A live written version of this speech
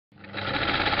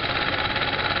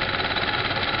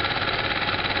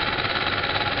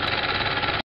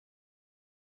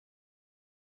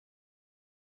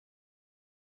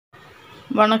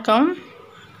வணக்கம்.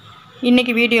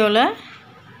 இன்றைக்கி வீடியோவில்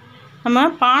நம்ம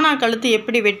பானா கழுத்து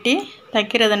எப்படி வெட்டி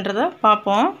தைக்கிறதுன்றதை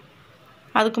பார்ப்போம்.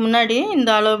 அதுக்கு முன்னாடி இந்த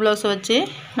அளவு ப்ளவுஸை வச்சு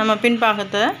நம்ம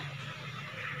பின்பாகத்தை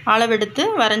அளவெடுத்து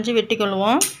வரைஞ்சி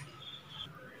வெட்டிக்கொள்வோம்.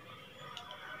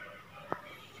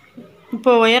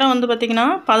 இப்போது உயரம் வந்து பார்த்திங்கன்னா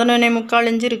 11.75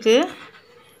 இன்ச்சு இருக்குது.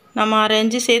 நம்ம 1/2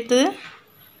 இன்ச்சு சேர்த்து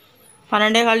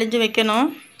 12.25 இன்ச்சு வைக்கணும்.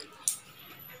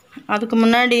 அதுக்கு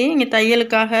முன்னாடி இங்கே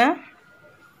தையலுக்காக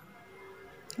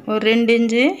ஒரு 2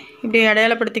 இன்ச்சு இப்படி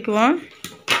அடையாளப்படுத்திக்குவோம்.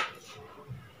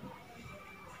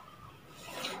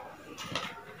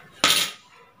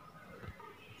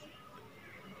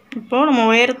 இப்போது நம்ம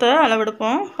உயரத்தை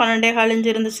அளவெடுப்போம். 12.25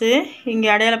 இன்ச்சு இருந்துச்சு, இங்கே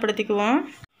அடையாளப்படுத்திக்குவோம்.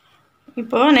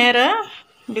 இப்போது நேராக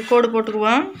இப்படி கோடு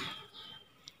போட்டுக்குவோம்.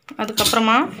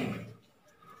 அதுக்கப்புறமா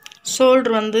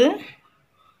ஷோல்ட்ரு வந்து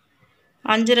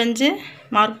 5 இன்ச்சு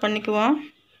மார்க் பண்ணிக்குவோம்.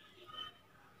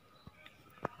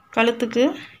 கழுத்துக்கு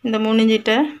இந்த 3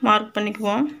 இன்ச்சிட்ட மார்க்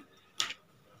பண்ணிக்குவோம்.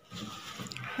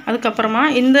 அதுக்கப்புறமா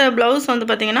இந்த ப்ளவுஸ் வந்து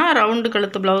பார்த்திங்கன்னா ரவுண்டு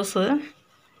கழுத்து ப்ளவுஸு.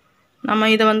 நம்ம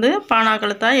இதை வந்து பானா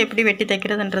கழுத்தாக எப்படி வெட்டி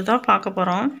தைக்கிறதுன்றதை பார்க்க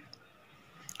போகிறோம்.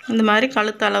 இந்த மாதிரி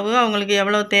கழுத்து அளவு அவங்களுக்கு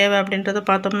எவ்வளோ தேவை அப்படின்றத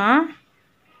பார்த்தோம்னா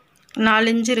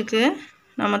 4 இன்ச்சு இருக்குது.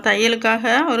 நம்ம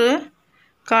தையலுக்காக ஒரு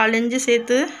 1/4 இன்ச்சு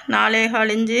சேர்த்து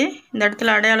 4.25 இன்ச்சு இந்த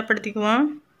இடத்துல அடையாளப்படுத்திக்குவோம்.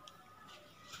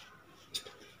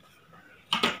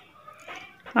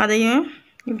 அதையும்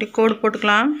இப்படி கோடு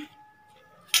போட்டுக்கலாம்.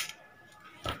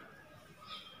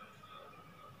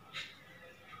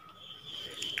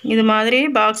 இது மாதிரி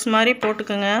பாக்ஸ் மாதிரி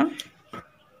போட்டுக்கோங்க.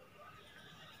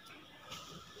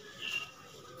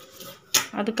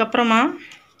 அதுக்கப்புறமா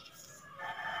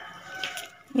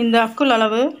இந்த அக்குள்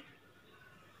அளவு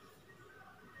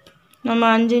நம்ம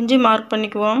 5 இன்ச்சு மார்க்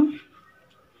பண்ணிக்குவோம்.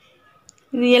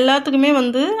 இது எல்லாத்துக்குமே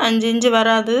வந்து 5 இன்ச்சு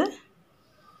வராது.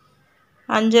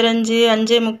 5.5 இன்ச்சு,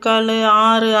 5.75,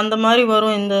 6 அந்த மாதிரி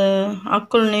வரும். இந்த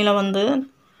அக்குள் நீளம் வந்து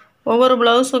ஒவ்வொரு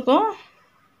ப்ளவுஸுக்கும்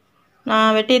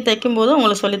நான் வெட்டி தைக்கும்போது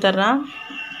உங்களுக்கு சொல்லித்தர்றேன்.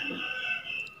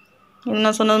 இது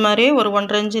நான் சொன்னது மாதிரி ஒரு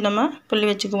 1.5 இன்ச்சு நம்ம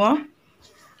புள்ளி வச்சுக்குவோம்.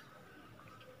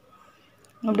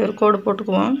 அப்படி ஒரு கோடு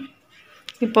போட்டுக்குவோம்.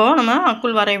 இப்போது நம்ம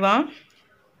அக்குள் வரைவோம்.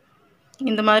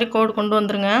 இந்த மாதிரி கோடு கொண்டு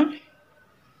வந்துருங்க.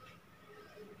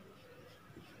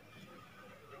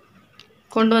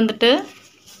 கொண்டு வந்துட்டு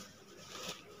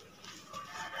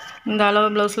இந்த அளவு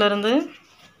ப்ளவுஸில் இருந்து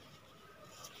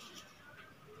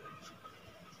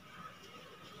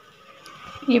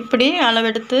இப்படி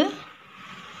அளவெடுத்து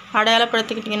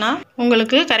அடையாளப்படுத்திக்கிட்டிங்கன்னா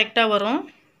உங்களுக்கு கரெக்டாக வரும்.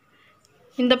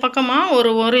 இந்த பக்கமாக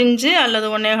ஒரு 1 இன்ச்சு அல்லது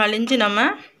 1.25 இன்ச்சு நம்ம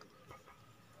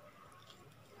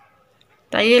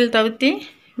தையல் தவிர்த்தி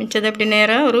மிச்சத்தை இப்படி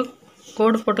நேராக ஒரு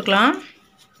கோடு போட்டுக்கலாம்.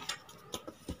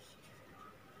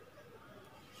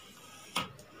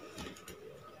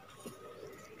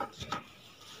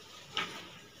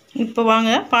 இப்போ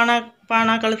வாங்க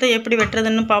பானா கழுத்தை எப்படி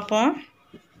வெட்டுறதுன்னு பார்ப்போம்.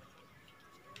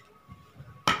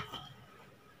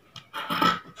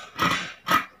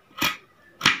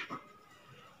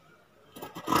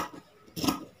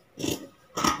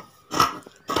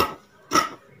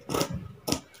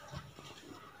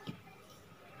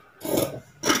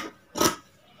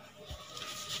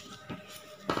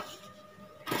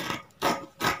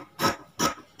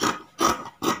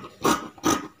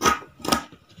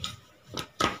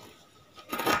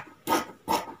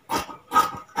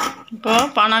 இப்போது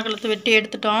பானா கழுத்து வெட்டி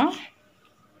எடுத்துட்டோம்.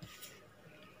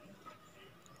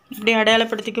 இப்படி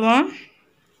அடையாளப்படுத்திக்குவோம்.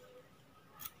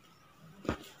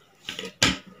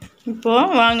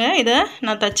 இப்போது வாங்க இதை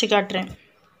நான் தச்சு காட்டுறேன்.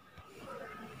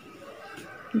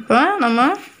 இப்போ நம்ம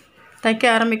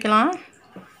தைக்க ஆரம்பிக்கலாம்.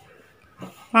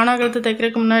 பானா கழுத்து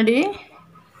தைக்கிறதுக்கு முன்னாடி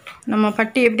நம்ம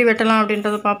பட்டி எப்படி வெட்டலாம்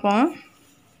அப்படின்றத பார்ப்போம்.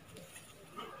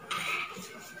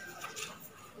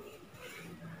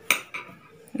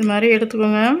 இது மாதிரி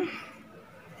எடுத்துக்கோங்க.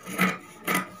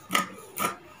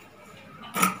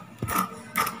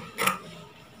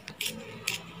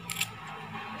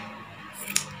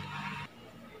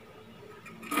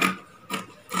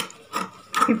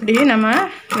 இப்படி நம்ம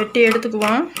வெட்டி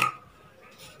எடுத்துக்குவோம்.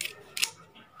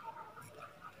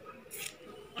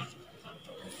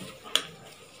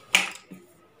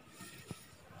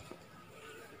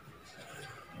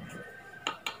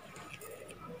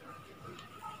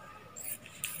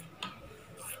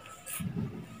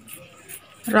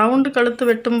 ரவுண்டு கழுத்து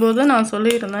வெட்டும்போது நான்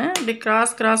சொல்லியிருந்தேன் இப்படி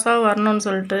கிராஸாக வரணும்னு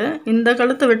சொல்லிட்டு. இந்த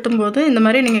கழுத்து வெட்டும்போது இந்த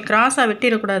மாதிரி நீங்கள் கிராஸாக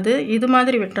வெட்டிடக்கூடாது. இது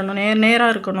மாதிரி வெட்டணும்.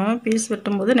 நேராக இருக்கணும். பீஸ்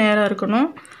வெட்டும்போது நேராக இருக்கணும்.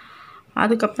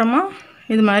 அதுக்கப்புறமா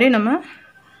இது மாதிரி நம்ம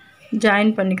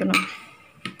ஜாயின் பண்ணிக்கணும்.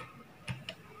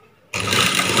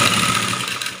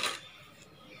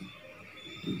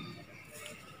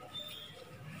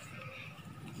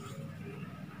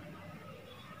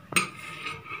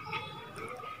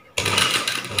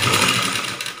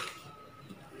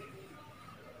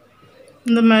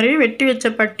 இந்த மாதிரி வெட்டி வச்ச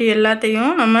பட்டி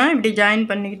எல்லாத்தையும் நம்ம இப்படி ஜாயின்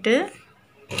பண்ணிக்கிட்டு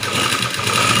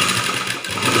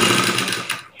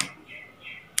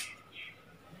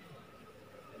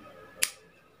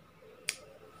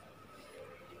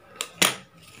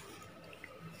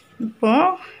இப்போ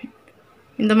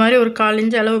இந்த மாதிரி ஒரு 1/4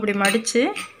 இன்ச் அளவு இப்படி மடித்து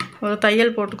ஒரு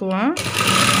தையல் போட்டுக்குவோம்.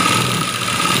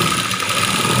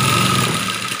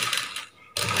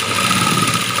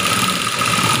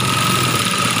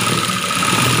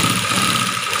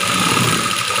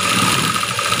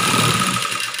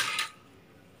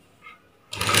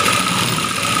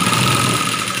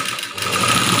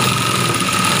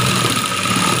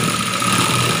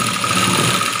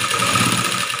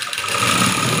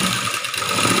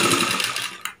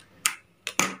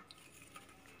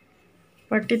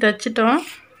 பட்டி தைச்சிட்டோம்.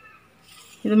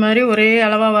 இது மாதிரி ஒரே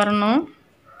அளவாக வரணும்.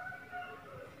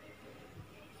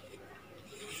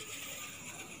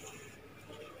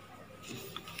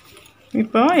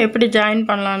 இப்போ எப்படி ஜாயின்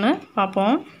பண்ணலான்னு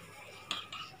பார்ப்போம்.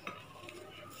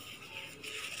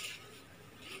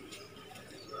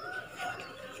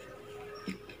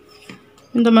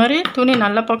 இந்த மாதிரி துணி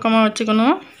நல்ல பக்கமாக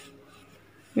வச்சுக்கணும்.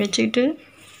 வச்சுக்கிட்டு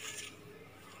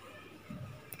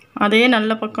அதே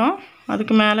நல்ல பக்கம்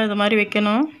அதுக்கு மேலே இது மாதிரி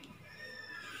வைக்கணும்.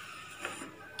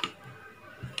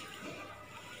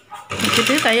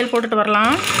 வச்சுட்டு தையல் போட்டுட்டு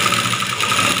வரலாம்.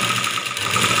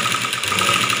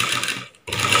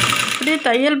 இப்படி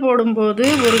தையல் போடும்போது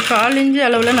ஒரு 1/4 இன்ச்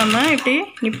அளவில் நம்ம இப்படி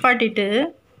நிப்பாட்டிட்டு,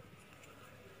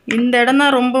 இந்த இடம்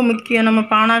தான் ரொம்ப முக்கியம். நம்ம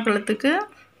பானா கழுத்துக்கு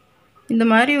இந்த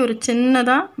மாதிரி ஒரு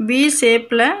சின்னதாக வி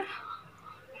ஷேப்பில்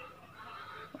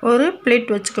ஒரு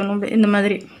பிளேட் வச்சுக்கணும். இந்த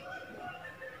மாதிரி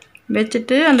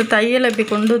வச்சுட்டு அந்த தையலை இப்படி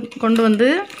கொண்டு வந்து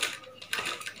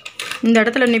இந்த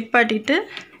இடத்துல நிப்பாட்டிட்டு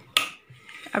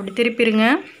அப்படி திருப்பிடுங்க.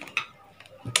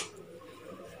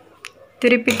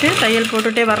 திருப்பிட்டு தையல்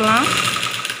போட்டுகிட்டே வரலாம்.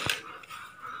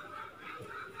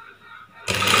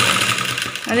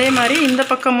 அதே மாதிரி இந்த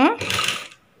பக்கமும்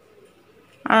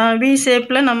வி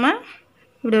ஷேப்பில் நம்ம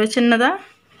இப்படி ஒரு சின்னதாக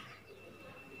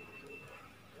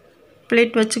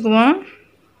பிளேட் வச்சுக்குவோம்.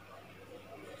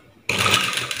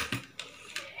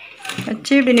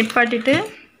 வச்சு இப்படி நிப்பாட்டிட்டு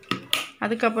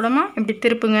அதுக்கப்புறமா இப்படி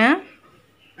திருப்புங்க.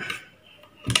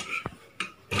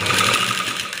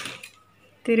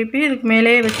 திருப்பி இதுக்கு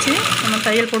மேலே வச்சு நம்ம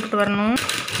தையல் போட்டுட்டு வரணும்.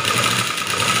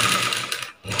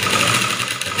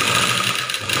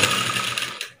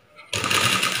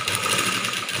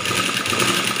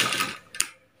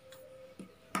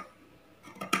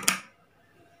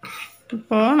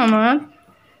 இப்போது நம்ம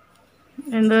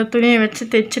இந்த துணியை வச்சு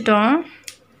தைச்சிட்டோம்.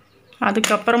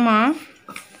 அதுக்கப்புறமா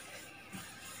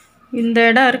இந்த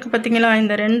இடம் இருக்குது பார்த்திங்களா,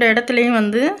 இந்த 2 இடத்துலையும்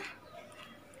வந்து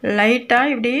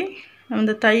லைட்டாக இப்படி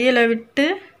அந்த தையலை விட்டு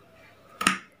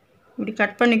இப்படி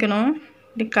கட் பண்ணிக்கணும்.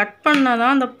 இப்படி கட் பண்ணால்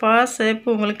தான் அந்த பா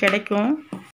ஷேப்பு உங்களுக்கு கிடைக்கும்.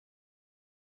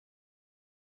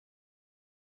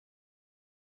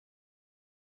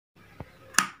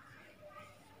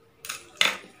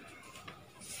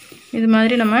 இது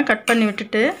மாதிரி நம்ம கட் பண்ணி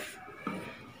விட்டுட்டு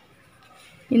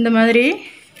இந்த மாதிரி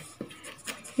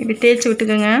இப்படி தேய்ச்சி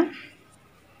விட்டுக்கோங்க.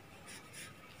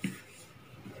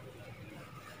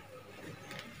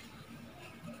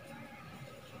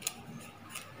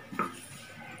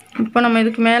 இப்போ நம்ம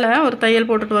இதுக்கு மேலே ஒரு தையல்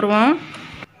போட்டுட்டு வருவோம்.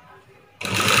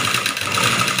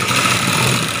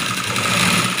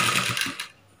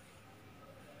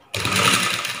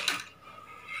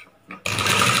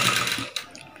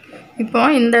 இப்போ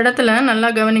இந்த இடத்துல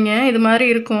நல்லா கவனிங்க. இது மாதிரி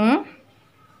இருக்கும்.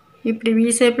 இப்படி வி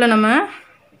ஷேப்பில் நம்ம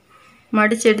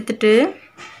மடித்து எடுத்துட்டு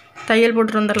தையல்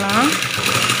போட்டுட்டு வந்துடலாம்.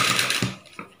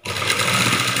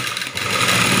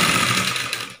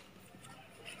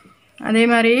 அதே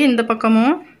மாதிரி இந்த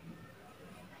பக்கமும்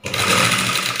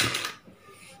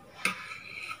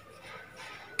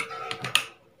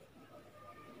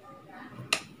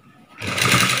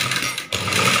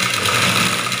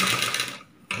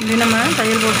இது நம்ம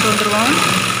தையல் போட்டு வந்துடுவோம்.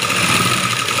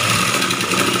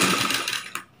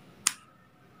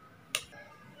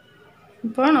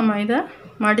 இப்போ நம்ம இதை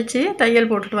மடித்து தையல்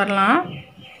போட்டுட்டு வரலாம்.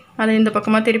 அதை இந்த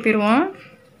பக்கமாக திருப்பிடுவோம்.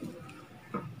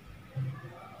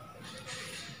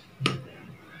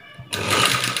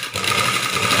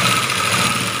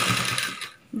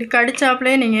 இப்படி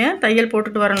கடிச்சாப்புலே நீங்கள் தையல்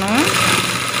போட்டுட்டு வரணும்.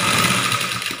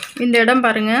 இந்த இடம்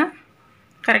பாருங்கள்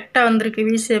கரெக்டாக வந்திருக்கு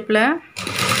வி ஷேப்பில்.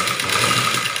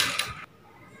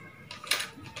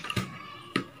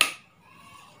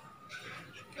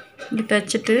 இப்படி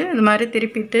தைச்சிட்டு இது மாதிரி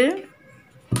திருப்பிட்டு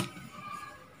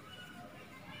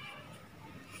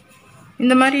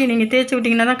இந்த மாதிரி நீங்கள் தேய்ச்சி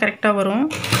விட்டிங்கன்னா தான் கரெக்டாக வரும்.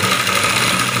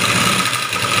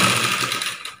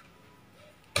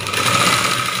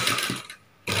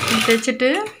 தைச்சிட்டு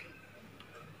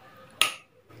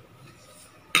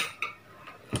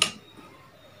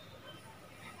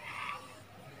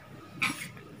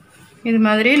இது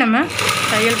மாதிரி நம்ம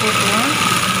தையல் போட்டுருவோம்.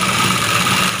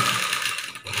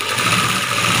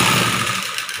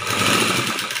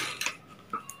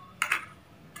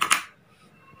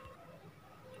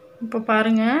 இப்போ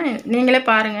பாருங்கள், நீங்களே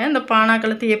பாருங்கள் இந்த பானா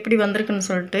கழுத்து எப்படி வந்திருக்குன்னு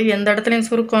சொல்லிட்டு. எந்த இடத்துலையும்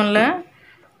சுருக்கம் இல்லை,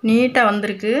 நீட்டாக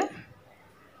வந்திருக்கு.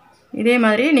 இதே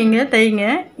மாதிரி நீங்கள் தைங்க.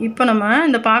 இப்போ நம்ம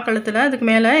இந்த பாக்கழுத்தில் அதுக்கு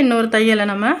மேலே இன்னொரு தையலை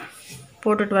நம்ம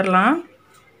போட்டுட்டு வரலாம்.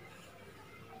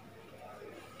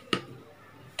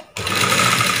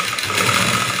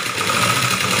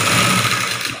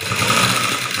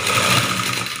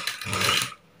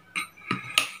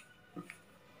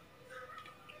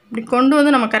 இப்படி கொண்டு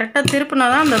வந்து நம்ம கரெக்டாக திருப்பினா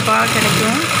தான் அந்த பா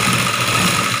கிடைக்கும்.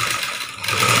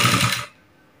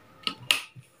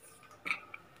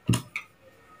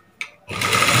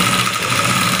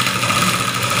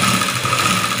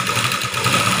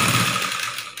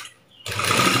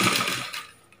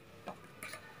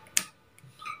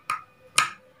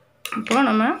 இப்போ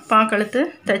நம்ம பாக்கழுத்து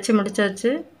தைச்சி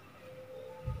முடிச்சாச்சு.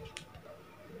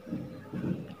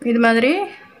 இது மாதிரி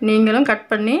நீங்களும் கட்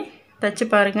பண்ணி தைச்சி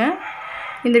பாருங்கள்.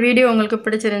 இந்த வீடியோ உங்களுக்கு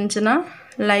பிடிச்சிருந்துச்சுன்னா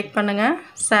லைக் பண்ணுங்கள்,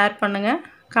 ஷேர் பண்ணுங்கள்,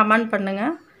 கமெண்ட்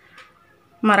பண்ணுங்கள்,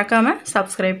 மறக்காமல்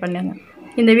சப்ஸ்கிரைப் பண்ணுங்கள்.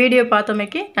 இந்த வீடியோ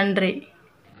பார்த்தமைக்கு நன்றி.